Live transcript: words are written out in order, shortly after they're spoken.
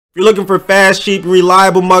If you're looking for fast, cheap,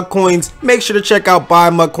 reliable mud coins, make sure to check out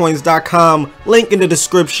buymudcoins.com. Link in the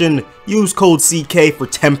description. Use code CK for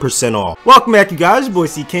 10% off. Welcome back, you guys. Your boy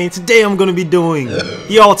CK, and today I'm going to be doing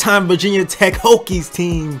the all-time Virginia Tech Hokies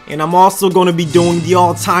team. And I'm also going to be doing the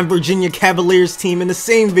all-time Virginia Cavaliers team in the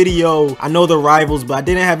same video. I know they're rivals, but I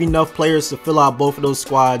didn't have enough players to fill out both of those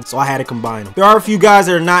squads, so I had to combine them. There are a few guys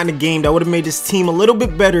that are not in the game that would have made this team a little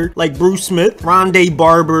bit better, like Bruce Smith, Rondé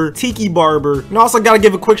Barber, Tiki Barber. And also got to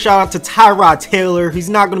give a quick shout out to Tyrod Taylor. He's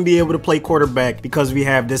not going to be able to play quarterback because we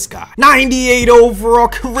have this guy. 98 overall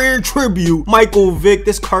career tribute, Michael Vick.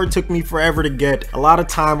 This card took me forever to get. A lot of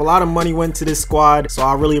time, a lot of money went to this squad, so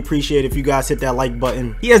I really appreciate if you guys hit that like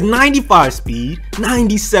button. He has 95 speed,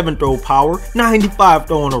 97 throw power, 95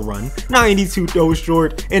 throw on a run, 92 throw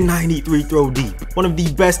short, and 93 throw deep. One of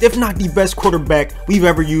the best, if not the best quarterback we've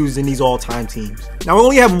ever used in these all-time teams. Now we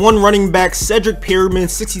only have one running back, Cedric Pearman,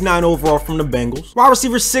 69 overall from the Bengals. Wide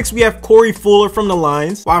receiver 6, we have Corey Fuller from the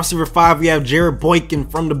Lions. Wide receiver 5, we have Jared Boykin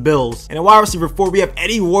from the Bills. And at wide receiver 4, we have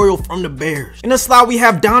Eddie Royal from the Bears. In the slot, we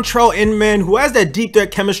have Dontrell Inman, who has that deep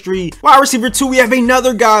threat chemistry. Wide receiver 2, we have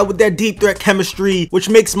another guy with that deep threat chemistry, which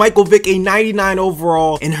makes Michael Vick a 99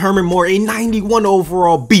 overall and Herman Moore a 91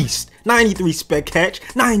 overall beast. 93 spec catch,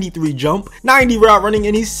 93 jump, 90 route running,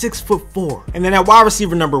 and he's 6'4". And then at wide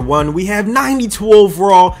receiver number 1, we have 92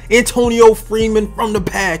 overall Antonio Freeman from the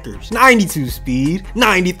Packers. 92 speed,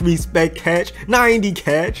 93 spec catch,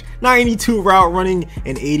 92 route running,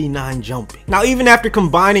 and 89 jumping. Now even after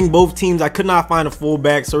combining both teams, I could not find a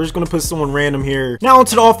fullback, so we're just going to put someone random here. Now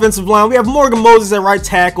onto the offensive line, we have Morgan Moses at right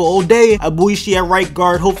tackle, Oday Abuishi at right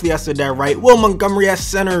guard, hopefully I said that right, Will Montgomery at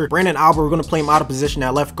center, Brandon Albert, we're going to play him out of position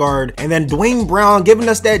at left guard, and then Dwayne Brown giving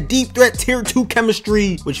us that deep threat tier 2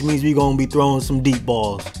 chemistry, which means we're going to be throwing some deep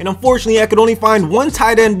balls. And unfortunately, I could only find one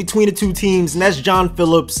tight end between the two teams, and that's John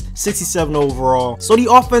Phillips, 67 overall. So the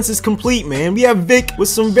offense is complete, man. We have Vick with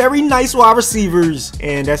some very nice wide receivers,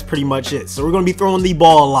 and that's pretty much it. So we're going to be throwing the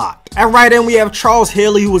ball a lot. At right end, we have Charles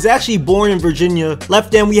Haley, who was actually born in Virginia.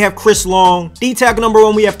 Left end, we have Chris Long. D tackle number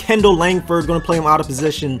 1, we have Kendall Langford, going to play him out of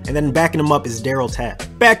position. And then backing him up is Daryl Tapp.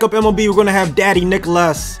 Backup MLB, we're going to have Daddy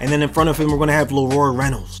Nicholas. And then in front of him, we're going to have Leroy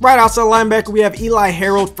Reynolds. Right outside linebacker, we have Eli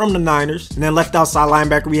Harold from the Niners. And then left outside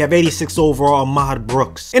linebacker, we have 86 overall Ahmad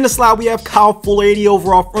Brooks. In the slot, we have Kyle Fuller, 80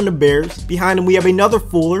 overall from the Bears. Behind him, we have another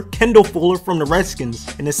Fuller, Kendall Fuller from the Redskins.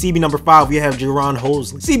 And then CB number 5, we have Jerron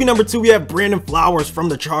Hosley. CB number 2, we have Brandon Flowers from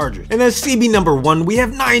the Chargers. And then CB number 1, we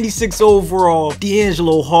have 96 overall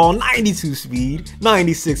D'Angelo Hall, 92 speed,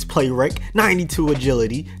 96 play rec, 92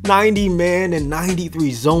 agility, 90 man, and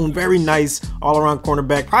 93 zone. Very nice all-around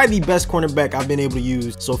cornerback. Probably the best cornerback I've been able to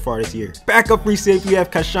use so far this year. Backup free safety, we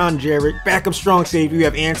have Kashawn Jarrett. Backup strong safety, we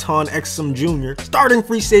have Anton Exum Jr. Starting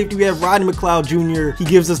free safety, we have Rodney McLeod Jr. He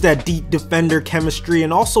gives us that deep defender chemistry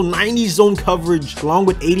and also 90 zone coverage along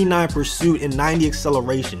with 89 pursuit and 90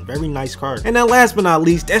 acceleration. Very nice card. And then last but not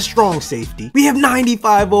least, that strong safety. We have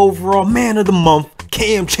 95 overall man of the month,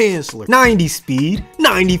 Kam Chancellor. 90 speed,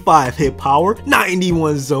 95 hit power,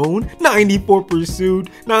 91 zone, 94 pursuit,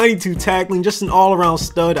 92 tackling, just an all-around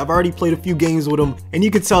stud. I've already played a few games with him, and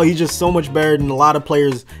you can tell he's just so much better than a lot of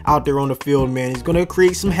players out there on the field, man. He's gonna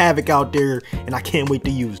create some havoc out there, and I can't wait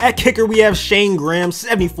to use it. At kicker, we have Shane Graham,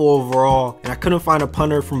 74 overall, and I couldn't find a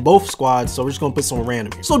punter from both squads, so we're just gonna put someone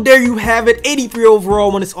random here. So there you have it, 83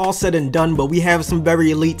 overall when it's all said and done, but we have some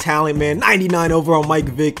very elite talent, man. 99 overall Mike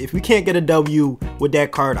Vick. If we can't get a W with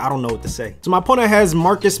that card, I don't know what to say. So my opponent has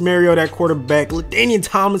Marcus Mariota at quarterback, LaDainian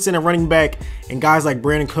Tomlinson at running back, and guys like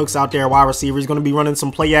Brandon Cooks out there wide receiver. He's going to be running some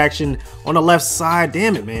play action on the left side.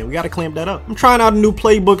 Damn it, man. We got to clamp that up. I'm trying out a new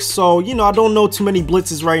playbook, so, you know, I don't know too many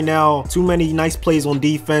blitzes right now, too many nice plays on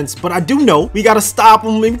defense, but I do know we got to stop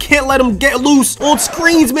him. We can't let him get loose on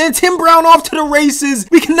screens, man. Tim Brown off to the races.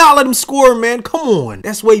 We cannot let him score, man. Come on.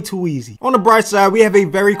 That's way too easy. On the bright side, we have a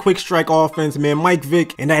very quick strike offense, man. Mike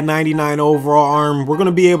Vick and that 99 overall arm. We're going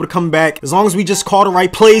to be able to come back as long as we just call the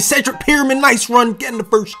right plays. Cedric Pearman, nice run, getting the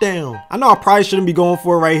first down. I know I probably shouldn't be going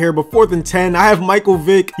for it right here, but 4th and 10, I have Michael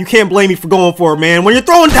Vick. You can't blame me for going for it, man. When you're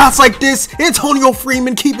throwing dots like this, Antonio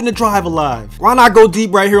Freeman keeping the drive alive. Why not go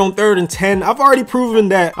deep right here on 3rd and 10? I've already proven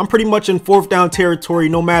that I'm pretty much in 4th down territory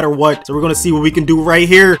no matter what. So we're going to see what we can do right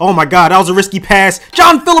here. Oh my God, that was a risky pass.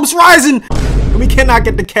 John Phillips rising. We cannot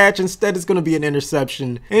get the catch. Instead, it's going to be an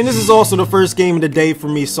interception. And this is also the first game of the day for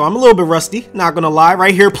me, so I'm a little bit rusty. Not going to lie.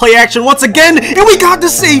 Right here, play action once again. And we got the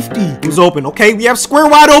safety. He was open. Okay, we have square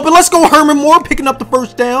wide open. Let's go, Herman Moore, picking up the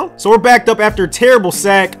first down. So we're backed up after a terrible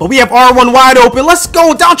sack. But we have R1 wide open. Let's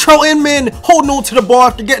go. Downtrell Inman holding on to the ball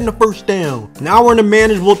after getting the first down. Now we're in a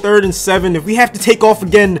manageable 3rd and 7. If we have to take off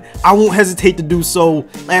again, I won't hesitate to do so.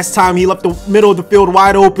 Last time he left the middle of the field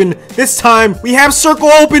wide open. This time we have circle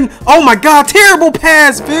open. Oh my god, terrible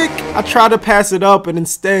pass, Vick. I tried to pass it up and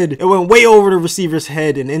instead it went way over the receiver's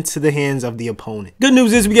head and into the hands of the opponent. Good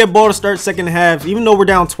news is we get ball to start second half. Even though we're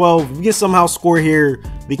down 12, if we can somehow score here,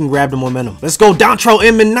 we can grab the momentum. Let's go, Downtrell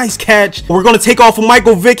Inman, nice catch. We're gonna take off with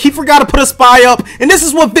Michael Vick. He forgot to put a spy up, and this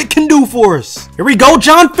is what Vick can do for us. Here we go,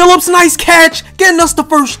 John Phillips, nice catch, getting us the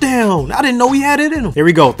first down. I didn't know he had it in him. Here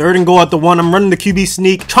we go, 3rd and goal at the 1. I'm running the QB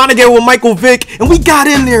sneak, trying to get it with Michael Vick, and we got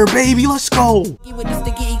in there, baby. Let's go.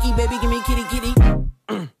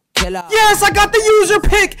 Yes, I got the user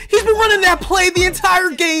pick. He's been running that play the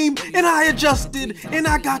entire game, and I adjusted, and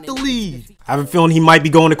I got the lead. I have a feeling he might be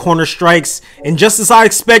going to corner strikes, and just as I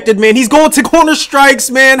expected, man, he's going to corner strikes,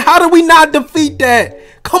 man. How did we not defeat that?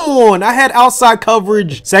 Come on, I had outside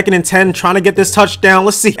coverage. 2nd and 10, trying to get this touchdown.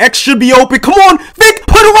 Let's see. X should be open. Come on, Vick,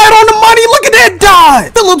 put it right on the money. Look at that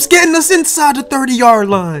dot. Phillips getting us inside the 30-yard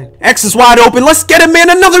line. X is wide open. Let's get him,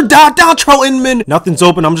 man. Another dot. Downtrell Inman. Nothing's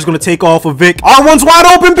open. I'm just going to take off of Vick. R1's wide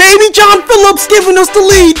open, baby. John Phillips giving us the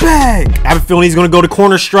lead back. I have a feeling he's going to go to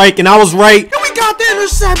corner strike, and I was right. And we got the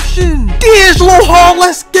interception. D'Angelo Hall,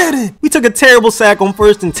 let's get it. We took a terrible sack on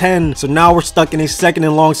 1st and 10, so now we're stuck in a 2nd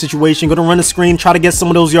and long situation. Going to run a screen, try to get some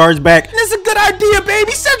of those yards back. And it's a good idea,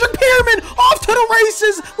 baby. Cedric Pearman off to the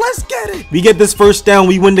races. Let's get it. We get this first down,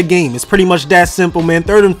 we win the game. It's pretty much that simple, man.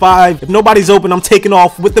 3rd and 5. If nobody's open, I'm taking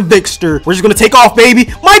off with the Vickster. We're just going to take off,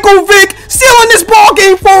 baby. Michael Vick stealing this ball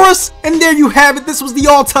game for us. And there you have it. This was the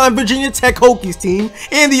all-time Virginia Tech Hokies team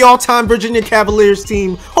and the all-time Virginia Cavaliers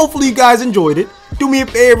team. Hopefully you guys enjoyed it. Do me a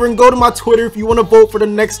favor and go to my Twitter if you want to vote for the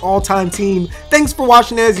next all-time team. Thanks for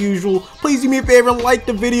watching as usual. Please do me a favor and like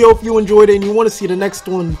the video if you enjoyed it and you want to see the next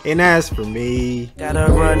one. And as for me,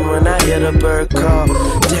 gotta run when I hear the bird call.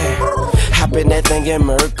 Damn, hop in that thing and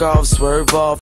murk off, swerve off.